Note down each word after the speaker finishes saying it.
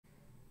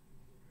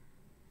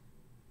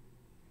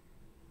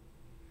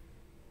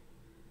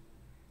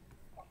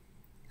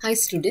Hi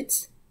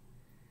students,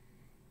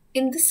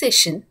 in this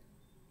session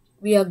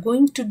we are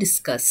going to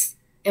discuss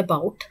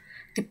about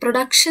the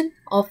production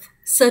of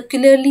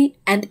circularly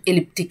and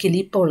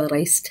elliptically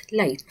polarized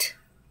light.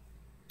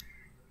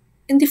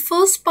 In the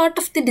first part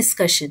of the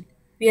discussion,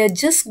 we are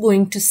just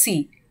going to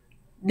see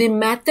the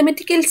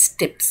mathematical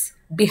steps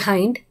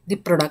behind the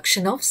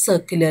production of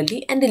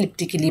circularly and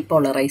elliptically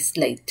polarized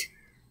light.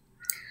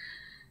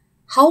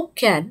 How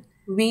can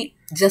we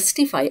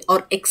justify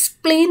or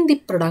explain the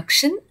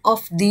production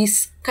of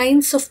these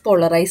kinds of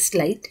polarized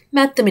light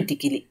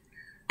mathematically?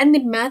 And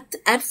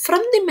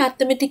from the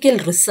mathematical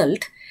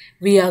result,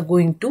 we are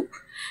going to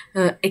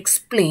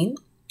explain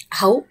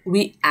how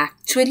we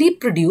actually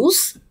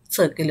produce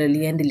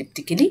circularly and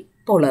elliptically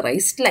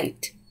polarized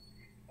light.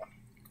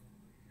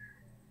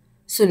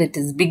 So let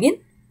us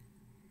begin.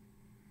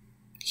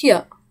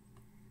 Here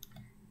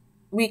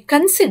we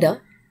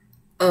consider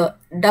a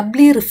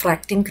doubly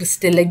refracting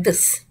crystal like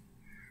this.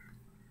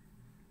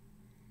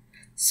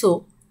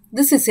 So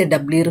this is a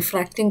doubly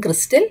refracting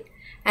crystal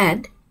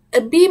and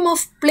a beam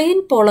of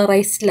plain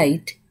polarized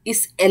light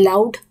is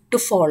allowed to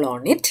fall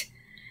on it.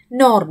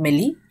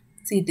 Normally,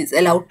 see, it is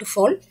allowed to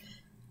fall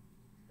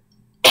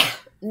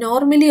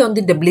normally on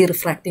the doubly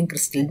refracting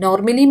crystal.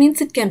 Normally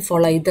means it can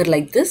fall either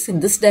like this, in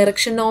this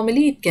direction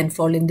normally, it can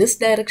fall in this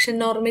direction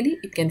normally,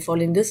 it can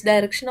fall in this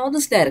direction or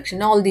this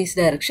direction, all these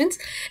directions.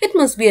 It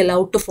must be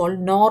allowed to fall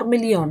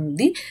normally on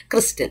the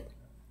crystal.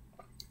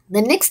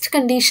 The next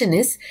condition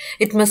is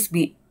it must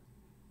be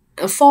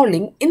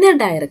falling in a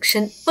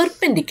direction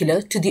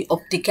perpendicular to the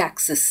optic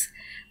axis.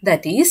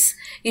 That is,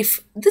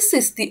 if this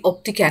is the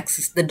optic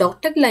axis, the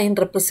dotted line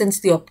represents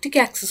the optic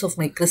axis of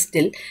my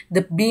crystal,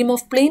 the beam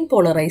of plane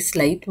polarized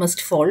light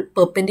must fall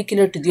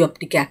perpendicular to the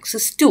optic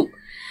axis too.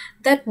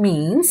 That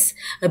means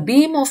a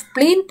beam of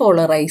plane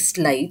polarized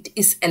light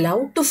is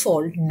allowed to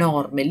fall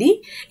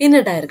normally in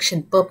a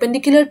direction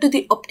perpendicular to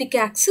the optic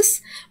axis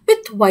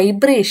with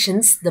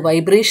vibrations. The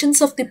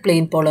vibrations of the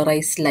plane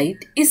polarized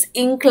light is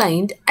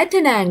inclined at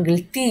an angle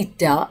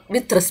theta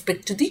with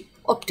respect to the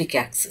optic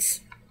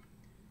axis.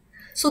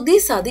 So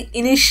these are the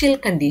initial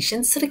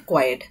conditions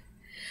required.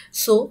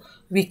 So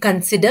we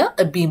consider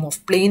a beam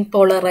of plane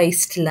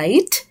polarized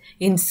light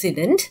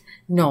incident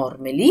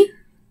normally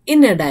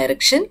in a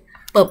direction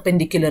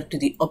perpendicular to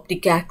the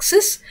optic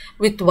axis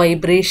with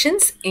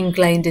vibrations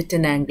inclined at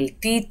an angle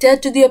theta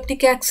to the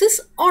optic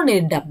axis on a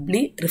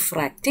doubly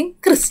refracting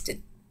crystal.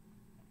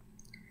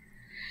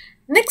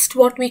 Next,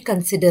 what we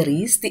consider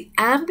is the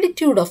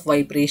amplitude of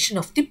vibration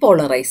of the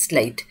polarized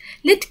light.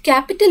 Let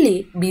capital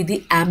A be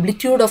the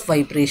amplitude of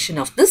vibration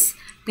of this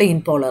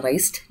plane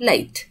polarized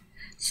light.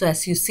 So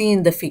as you see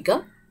in the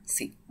figure,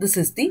 see, this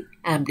is the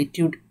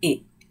amplitude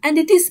A and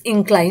it is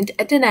inclined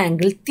at an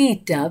angle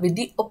theta with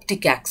the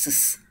optic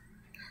axis.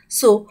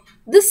 So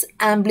this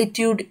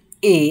amplitude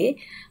A,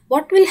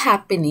 what will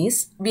happen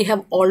is, we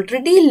have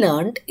already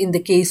learned in the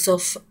case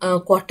of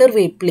quarter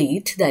wave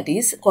plate, that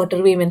is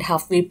quarter wave and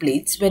half wave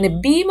plates, when a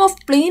beam of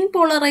plane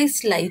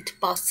polarized light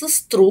passes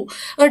through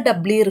a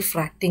doubly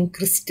refracting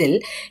crystal,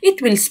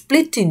 it will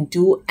split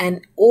into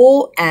an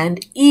O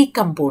and E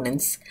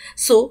components.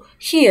 So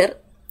here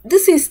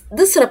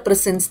this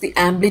represents the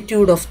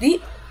amplitude of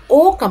the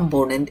O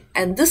component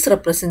and this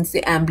represents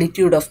the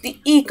amplitude of the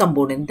E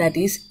component. That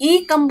is,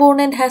 E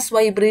component has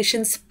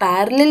vibrations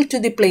parallel to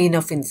the plane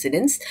of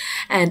incidence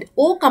and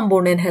O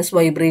component has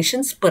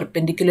vibrations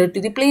perpendicular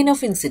to the plane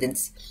of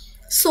incidence.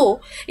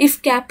 So,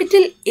 if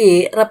capital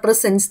A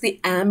represents the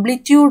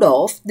amplitude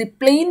of the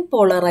plane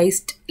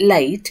polarized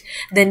light,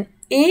 then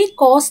A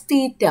cos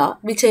theta,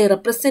 which I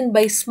represent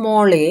by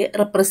small a,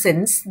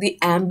 represents the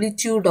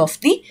amplitude of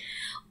the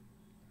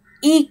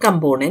E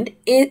component,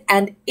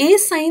 and A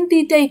sin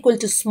theta equal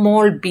to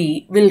small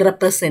b will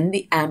represent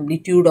the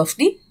amplitude of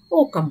the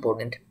O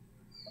component.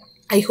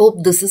 I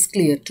hope this is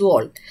clear to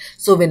all.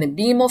 So when a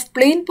beam of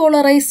plane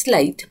polarized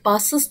light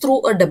passes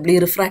through a doubly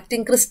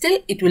refracting crystal,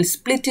 it will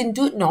split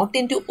into not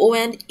into O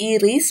and E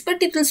rays,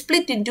 but it will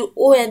split into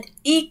O and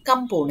E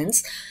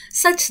components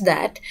such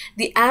that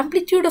the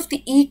amplitude of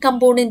the E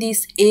component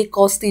is A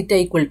cos theta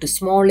equal to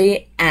small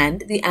a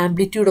and the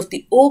amplitude of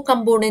the O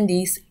component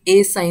is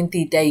A sin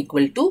theta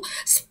equal to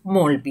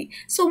small b.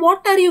 So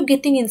what are you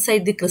getting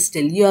inside the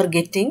crystal? You are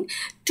getting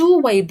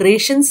two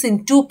vibrations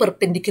in two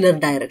perpendicular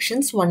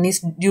directions. One is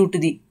due to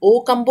the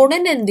O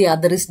component and the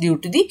other is due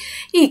to the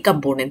E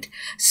component.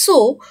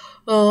 So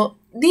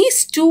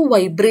these two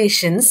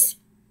vibrations,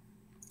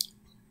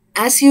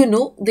 as you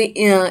know, the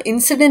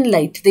incident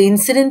light, the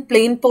incident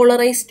plane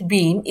polarized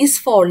beam is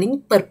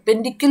falling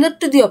perpendicular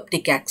to the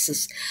optic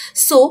axis.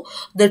 So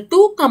the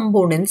two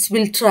components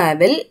will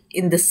travel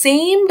in the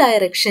same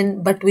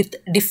direction but with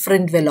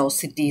different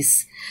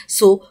velocities.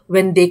 So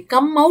when they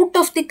come out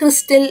of the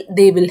crystal,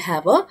 they will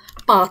have a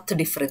path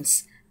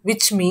difference,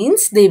 which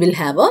means they will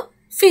have a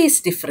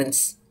phase difference.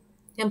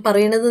 ഞാൻ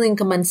പറയുന്നത്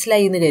നിങ്ങൾക്ക്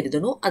മനസ്സിലായി എന്ന്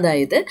കരുതുന്നു.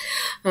 അതായത്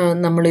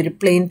നമ്മളൊരു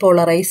plain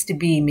polarised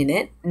ബീമിനെ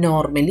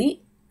normally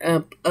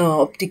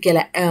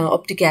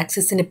optic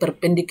ആക്സിസിന്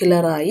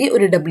പെർപെൻഡിക്കുലറായി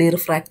ഒരു doubly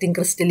refracting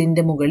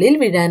ക്രിസ്റ്റലിൻ്റെ മുകളിൽ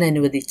വീഴാൻ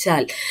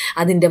അനുവദിച്ചാൽ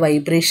അതിൻ്റെ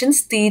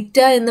വൈബ്രേഷൻസ് തീറ്റ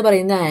എന്ന്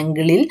പറയുന്ന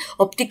ആംഗിളിൽ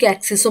ഒപ്റ്റിക്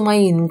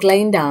ആക്സിസുമായി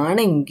ഇൻക്ലൈൻഡ്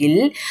ആണെങ്കിൽ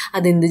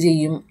അതെന്ത്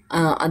ചെയ്യും?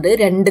 അത്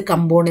രണ്ട്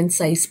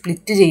കമ്പോണൻസായി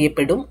സ്പ്ലിറ്റ്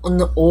ചെയ്യപ്പെടും.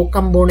 ഒന്ന് ഒ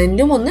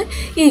കമ്പോണൻറ്റും ഒന്ന്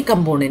ഇ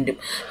കമ്പോണൻറ്റും.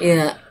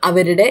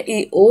 അവരുടെ ഈ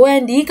ഒ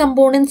ആൻഡ് ഇ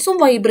കമ്പോണൻസും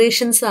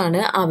വൈബ്രേഷൻസ്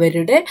ആണ്.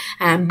 അവരുടെ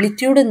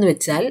ആംപ്ലിറ്റ്യൂഡ് എന്ന്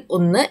വെച്ചാൽ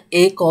ഒന്ന്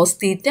എ കോസ്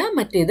തീറ്റ,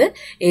 മറ്റേത്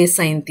എ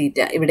സൈൻ തീറ്റ.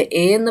 ഇവിടെ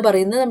എ എന്ന്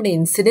പറയുന്നത് നമ്മുടെ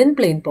ഇൻസിഡൻറ്റ്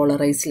പ്ലെയിൻ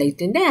പോളറൈസ്ഡ്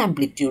ലൈറ്റിൻ്റെ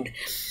ആംപ്ലിറ്റ്യൂഡ്.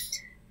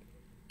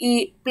 ഈ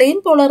പ്ലെയിൻ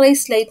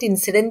പോളറൈസ്ഡ് ലൈറ്റ്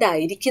ഇൻസിഡൻ്റ്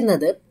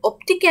ആയിരിക്കുന്നത്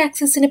ഒപ്റ്റിക്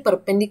ആക്സിസിന്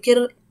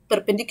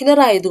പെർപെൻഡിക്കുലർ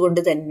ആയതുകൊണ്ട്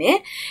തന്നെ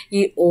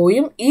ഈ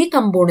ഒയും ഈ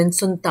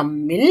കമ്പോണൻസും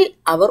തമ്മിൽ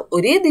അവർ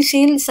ഒരേ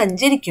ദിശയിൽ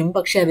സഞ്ചരിക്കും,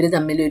 പക്ഷെ അവർ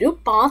തമ്മിലൊരു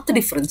പാത്ത്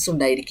ഡിഫറൻസ്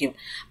ഉണ്ടായിരിക്കും.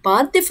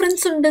 പാത്ത്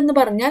ഡിഫറൻസ് ഉണ്ടെന്ന്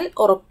പറഞ്ഞാൽ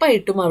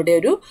ഉറപ്പായിട്ടും അവിടെ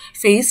ഒരു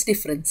ഫേസ്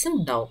ഡിഫറൻസ്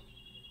ഉണ്ടാവും.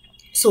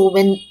 So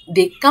when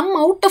they come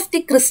out of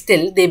the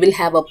crystal, they will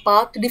have a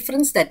path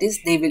difference, that is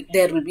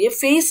there will be a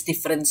phase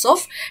difference of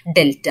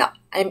delta.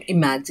 I am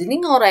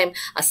imagining or I am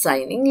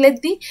assigning, let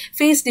the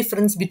phase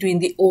difference between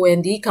the O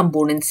and E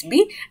components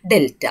be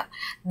delta.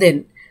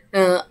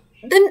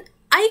 Then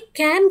I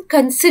can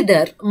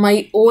consider my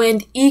O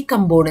and E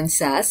components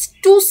as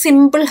two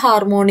simple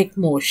harmonic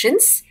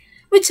motions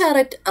which are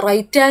at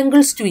right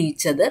angles to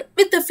each other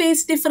with a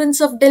phase difference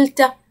of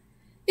delta,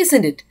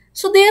 isn't it?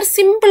 So they are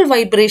simple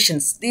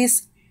vibrations. These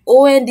O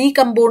and E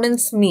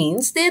components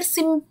means they are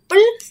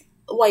simple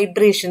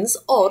vibrations,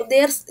 or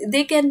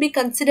they can be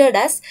considered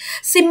as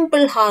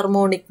simple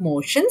harmonic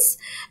motions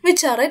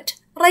which are at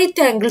right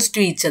angles to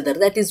each other.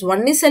 That is,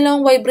 one is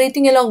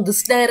vibrating along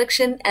this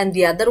direction and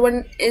the other one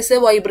is a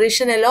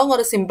vibration along, or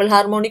a simple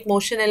harmonic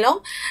motion along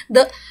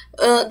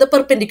the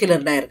perpendicular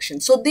direction.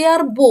 So they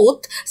are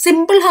both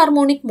simple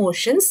harmonic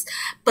motions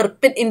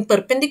in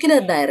perpendicular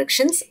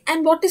directions. And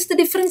what is the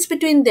difference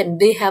between them?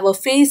 They have a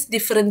phase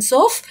difference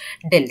of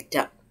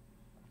delta.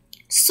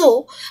 So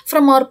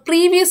from our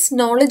previous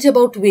knowledge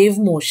about wave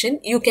motion,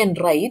 you can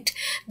write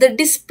the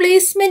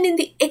displacement in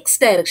the x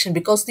direction,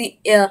 because the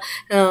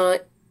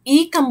E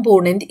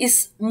component is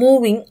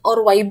moving or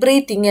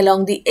vibrating along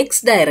the x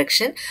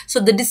direction. So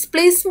the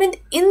displacement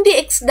in the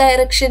x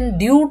direction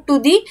due to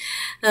the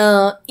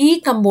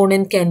E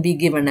component can be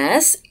given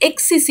as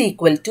x is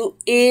equal to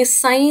a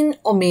sin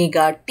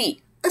omega t.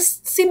 A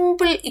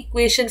simple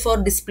equation for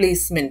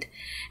displacement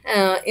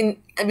in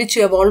which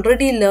you have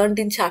already learned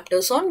in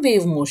chapters on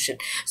wave motion.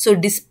 So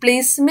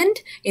displacement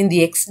in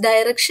the x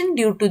direction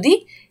due to the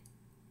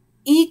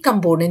E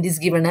component is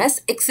given as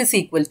x is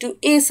equal to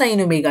a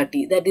sin omega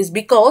t. That is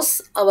because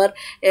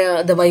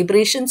the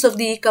vibrations of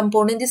the E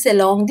component is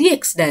along the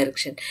x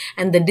direction,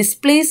 and the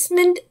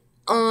displacement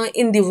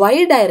in the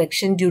y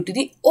direction due to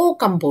the O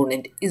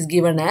component is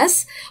given as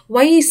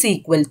y is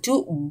equal to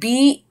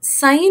b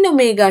sin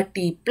omega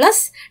t plus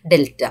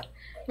delta.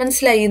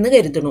 മനസ്സിലായി എന്ന്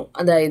കരുതുന്നു.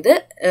 അതായത്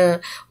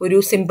ഒരു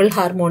simple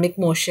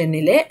harmonic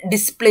മോഷനിലെ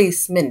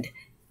displacement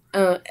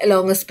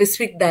along a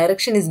specific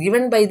direction is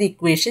given by the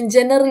equation.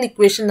 General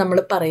equation നമ്മൾ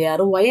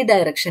പറയാറ് y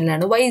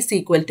ഡയറക്ഷനിലാണ്. y is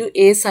equal to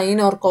a sin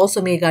or cos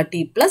omega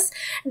t plus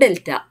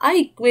delta. ആ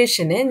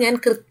ഇക്വേഷന് ഞാൻ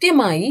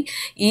കൃത്യമായി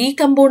ഈ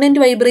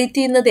കമ്പോണൻറ്റ് വൈബ്രേറ്റ്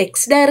ചെയ്യുന്നത്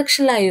x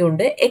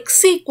ഡയറക്ഷനിലായതുകൊണ്ട് x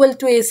equal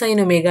to a sin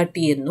omega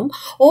t എന്നും,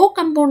 o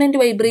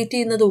component vibrate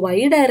ചെയ്യുന്നത് y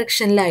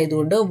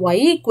ഡയറക്ഷനിലായതുകൊണ്ട് y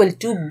equal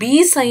to b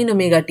sin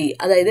omega t.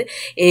 അതായത്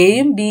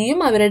എയും ബിയും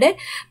അവരുടെ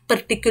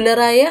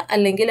പെർട്ടിക്കുലറായ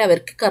അല്ലെങ്കിൽ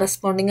അവർക്ക്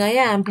കറസ്പോണ്ടിങ് ആയ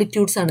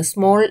ആംപ്ലിറ്റ്യൂഡ്സ് ആണ്.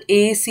 Small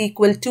A is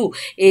equal to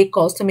a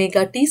cos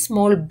omega t,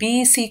 small b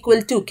is equal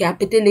to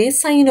capital A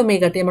sin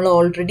omega t. നമ്മൾ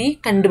ഓൾറെഡി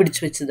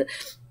കണ്ടുപിടിച്ച് വെച്ചത്.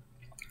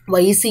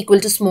 y is equal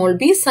to small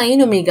b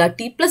sin omega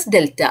t plus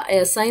delta.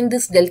 I assign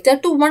this delta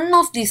to one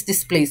of these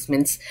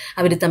displacements.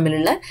 അവർ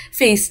തമ്മിലുള്ള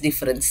phase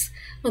difference.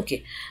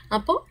 Okay.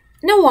 അപ്പോൾ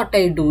now what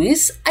I do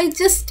is I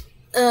just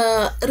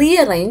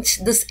rearrange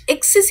this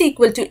x is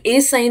equal to a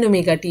sin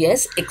omega t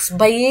as x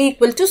by a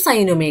equal to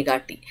sin omega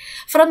t.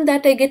 From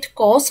that I get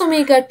cos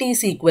omega t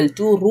is equal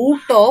to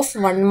root of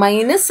 1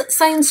 minus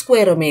sin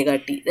square omega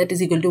t. That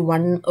is equal to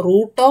 1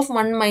 root of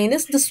 1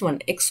 minus this one,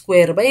 x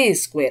square by a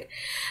square.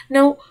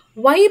 Now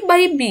y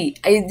by b,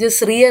 I just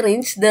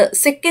rearrange the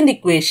second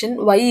equation,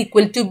 y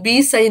equal to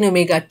b sin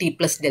omega t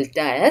plus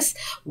delta as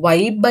y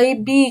by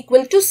b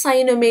equal to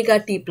sin omega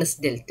t plus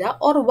delta,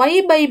 or y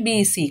by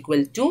b is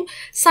equal to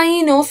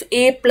sin of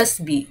a plus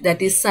b,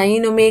 that is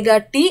sin omega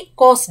t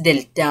cos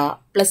delta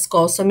plus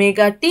cos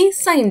omega t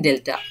sin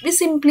delta. We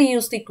simply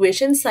use the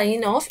equation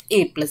sin of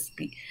a plus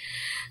b.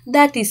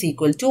 That is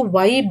equal to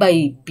y by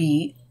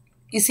b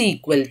is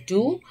equal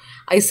to,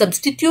 I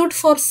substitute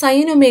for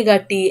sin omega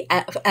t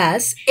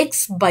as x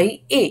by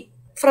a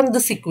from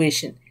this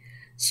equation.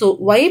 So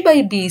y by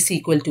b is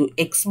equal to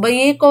x by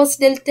a cos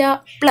delta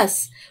plus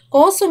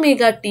cos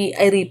omega t,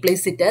 I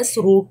replace it as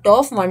root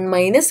of 1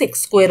 minus x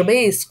square by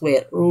a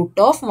square, root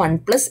of 1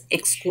 plus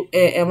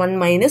 1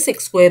 minus x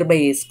square by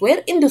a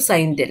square into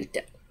sin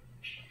delta.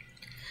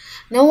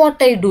 Now what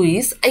I do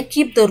is I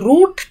keep the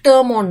root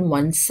term on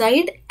one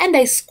side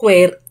and I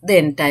square the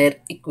entire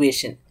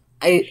equation.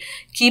 I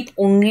keep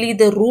only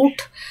the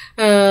root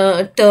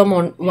term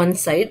on one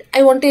side.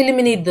 I want to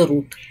eliminate the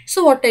root.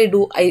 So what I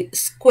do, I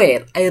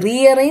square. I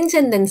rearrange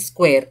and then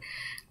square.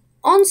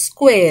 On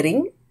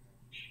squaring,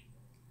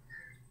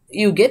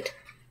 you get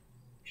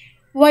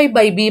y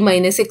by b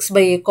minus x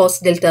by a cos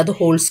delta the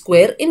whole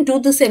square into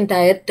this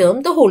entire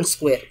term the whole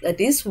square. That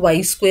is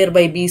y square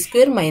by b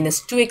square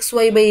minus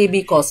 2xy by ab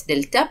cos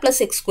delta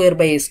plus x square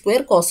by a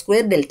square cos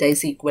square delta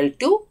is equal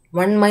to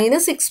 1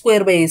 minus x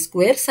square by a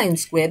square sin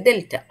square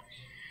delta.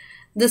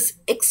 This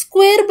x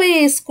square by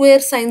a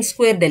square sin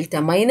square delta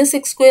minus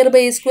x square by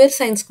a square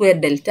sin square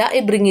delta,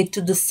 I bring it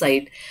to this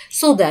side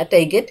so that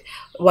I get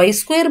y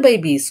square by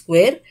b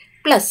square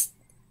plus,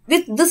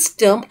 with this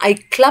term I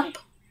club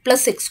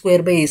plus x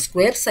square by a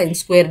square sin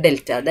square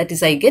delta. That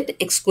is, I get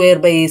x square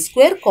by a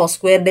square cos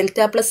square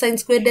delta plus sin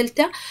square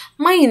delta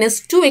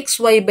minus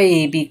 2xy by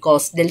ab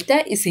cos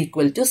delta is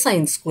equal to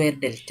sin square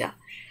delta.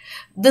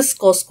 This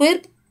cos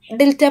square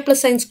delta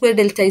plus sin square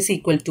delta is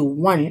equal to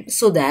 1,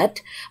 so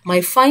that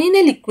my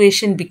final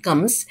equation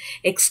becomes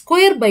x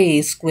square by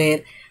a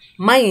square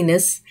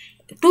minus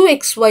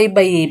 2xy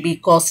by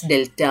ab cos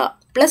delta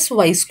plus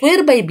y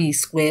square by b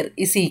square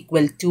is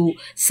equal to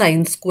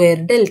sin square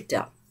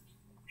delta.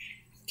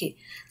 Okay,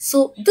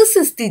 so this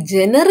is the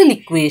general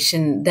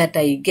equation that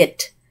I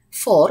get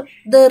for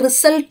the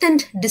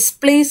resultant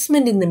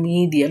displacement in the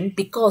medium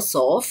because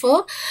of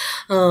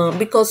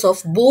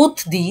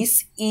both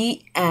these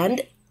E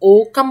and O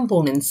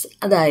components.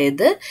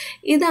 അതായത്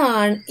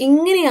ഇതാണ്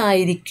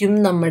ഇങ്ങനെയായിരിക്കും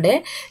നമ്മുടെ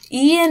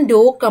E and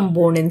O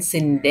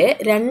componentsന്റെ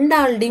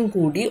രണ്ടാളുടെയും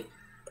കൂടി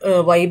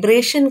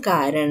vibration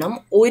കാരണം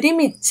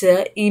ഒരുമിച്ച്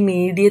ഈ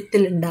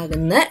മീഡിയത്തിൽ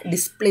ഉണ്ടാകുന്ന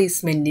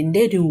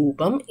ഡിസ്പ്ലേസ്മെൻറ്റിൻ്റെ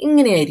രൂപം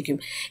ഇങ്ങനെയായിരിക്കും.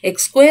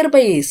 X square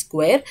by A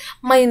square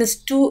minus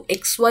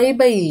 2xy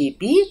by A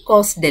B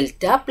cos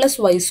delta plus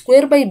Y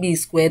square by B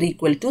square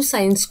equal to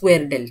sine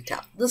square delta.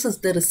 This is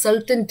the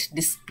resultant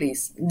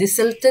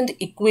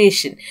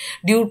equation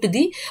due to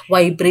the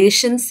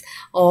vibrations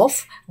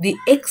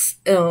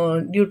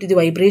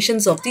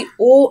of the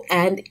O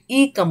and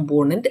E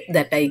component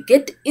that I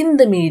get in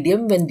the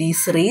medium when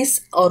these rays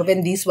or when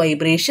these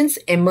vibrations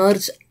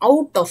emerge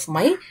out of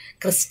my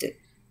crystal.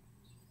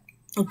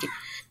 Okay,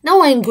 now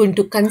I am going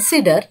to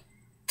consider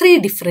 3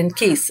 different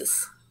cases.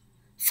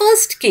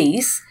 First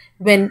case,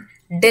 when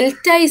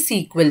delta is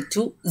equal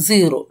to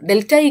 0.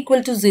 Delta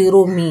equal to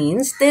 0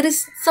 means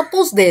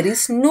suppose there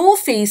is no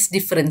phase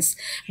difference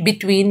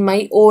between my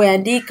O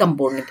and E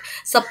component.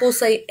 Suppose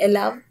I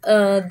allow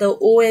the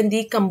O and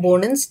E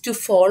components to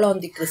fall on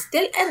the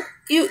crystal, and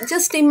you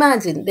just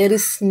imagine there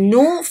is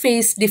no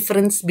phase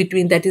difference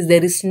between, that is,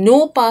 there is no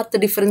path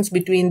difference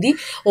between the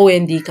O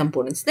and E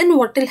components. Then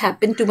what will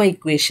happen to my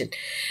equation?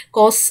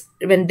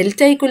 When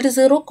delta equal to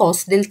 0, cos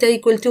delta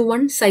equal to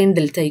 1, sin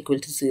delta equal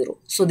to 0.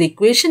 So the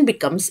equation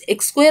becomes x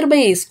square by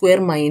a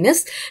square minus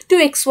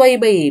 2xy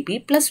by ab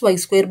plus y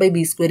square by b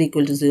square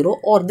equal to 0,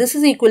 or this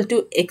is equal to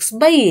x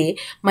by a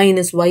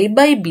minus y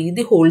by b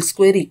the whole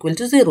square equal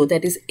to 0.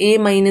 That is, a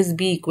minus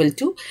b equal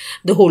to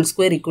the whole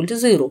square equal to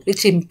 0,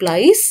 which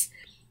implies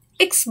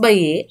x by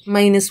a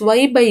minus y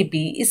by b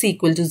is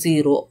equal to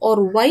 0, or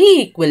y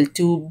equal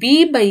to b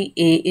by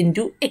a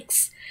into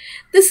x.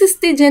 This is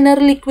the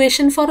general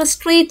equation for a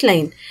straight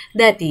line.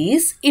 That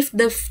is, if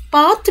the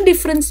path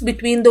difference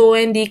between the O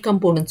and E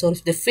components, or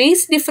if the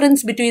phase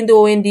difference between the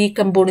O and E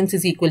components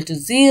is equal to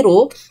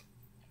 0,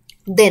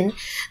 then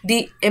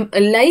the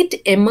light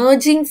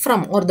emerging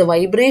from, or the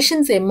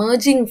vibrations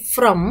emerging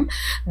from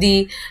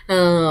the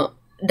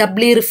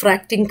doubly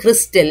refracting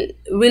crystal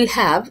will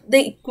have the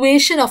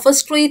equation of a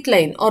straight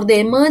line, or the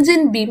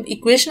emergent beam.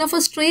 Equation of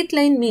a straight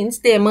line means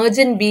the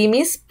emergent beam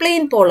is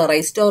plane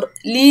polarized or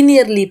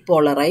linearly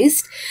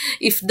polarized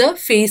if the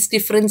phase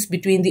difference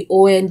between the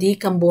O and E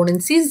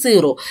components is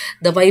 0.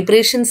 The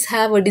vibrations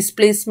have a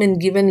displacement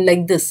given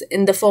like this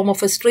in the form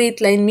of a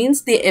straight line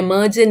means the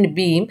emergent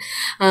beam,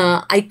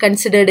 I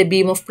considered a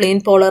beam of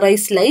plane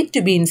polarized light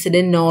to be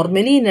incident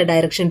normally in a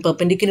direction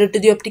perpendicular to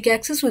the optic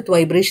axis with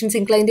vibrations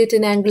inclined at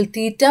an angle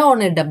theta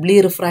on a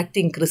doubly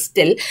refracting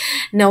crystal.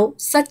 Now,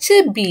 such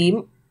a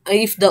beam,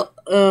 if the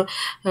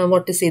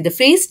the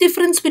phase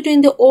difference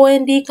between the O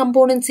and E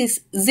components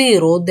is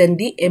 0, then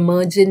the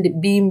emergent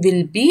beam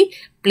will be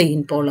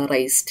plane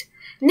polarized.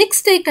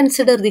 Next, I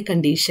consider the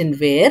condition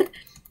where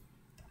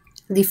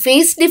the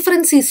phase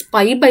difference is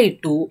pi by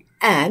 2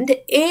 and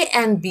A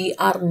and B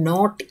are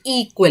not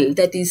equal.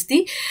 That is,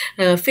 the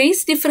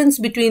phase difference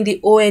between the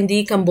O and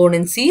E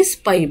components is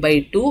pi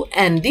by 2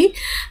 and the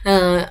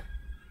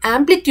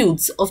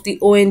amplitudes of the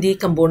O and E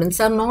components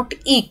are not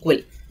equal.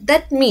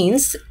 That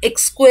means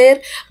x square,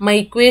 my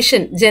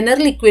equation,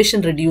 general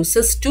equation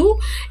reduces to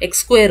x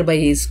square by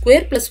a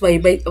square plus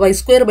y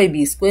square by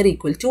b square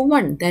equal to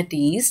 1. That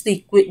is,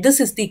 this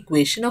is the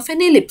equation of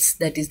an ellipse.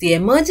 That is, the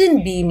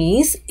emergent beam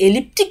is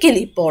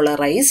elliptically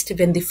polarized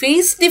when the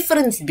phase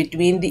difference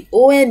between the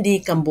O and E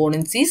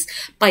components is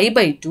pi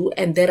by 2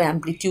 and their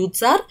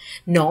amplitudes are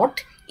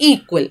not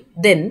equal.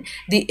 Then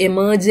the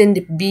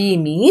emergent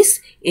beam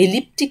is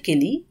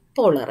elliptically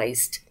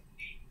polarized.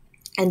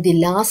 And the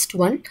last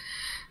one,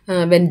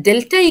 when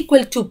delta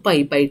equal to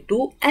pi by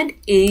 2 and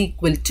a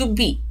equal to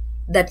b.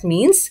 That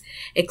means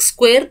x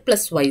square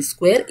plus y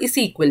square is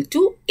equal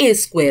to a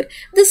square.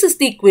 This is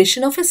the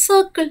equation of a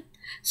circle.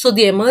 So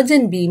the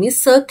emergent beam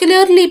is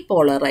circularly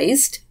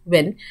polarized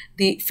when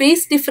the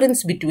phase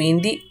difference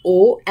between the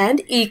O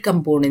and E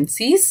components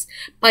is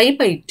pi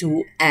by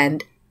 2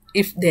 and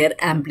if their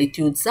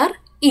amplitudes are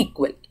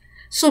equal.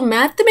 So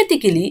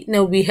mathematically,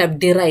 now we have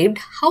derived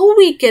how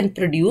we can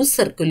produce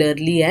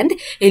circularly and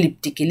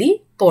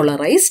elliptically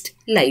polarized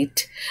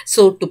light.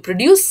 So to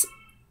produce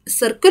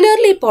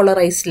circularly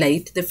polarized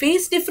light, the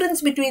phase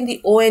difference between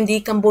the O and E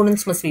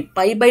components must be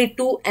pi by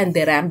 2 and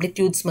their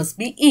amplitudes must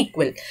be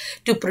equal.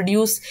 To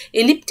produce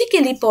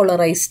elliptically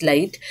polarized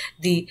light,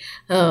 the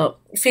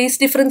phase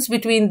difference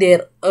between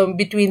the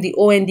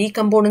O and E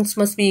components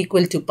must be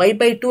equal to pi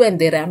by 2 and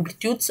their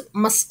amplitudes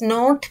must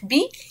not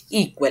be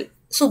equal.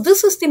 So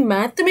this is the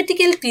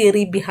mathematical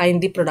theory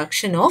behind the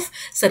production of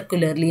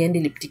circularly and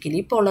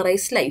elliptically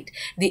polarized light.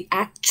 The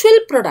actual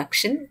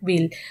production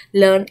we'll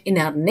learn in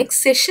our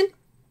next session.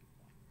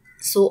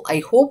 So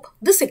I hope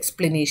this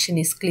explanation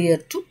is clear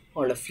to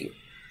all of you.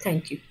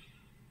 Thank you.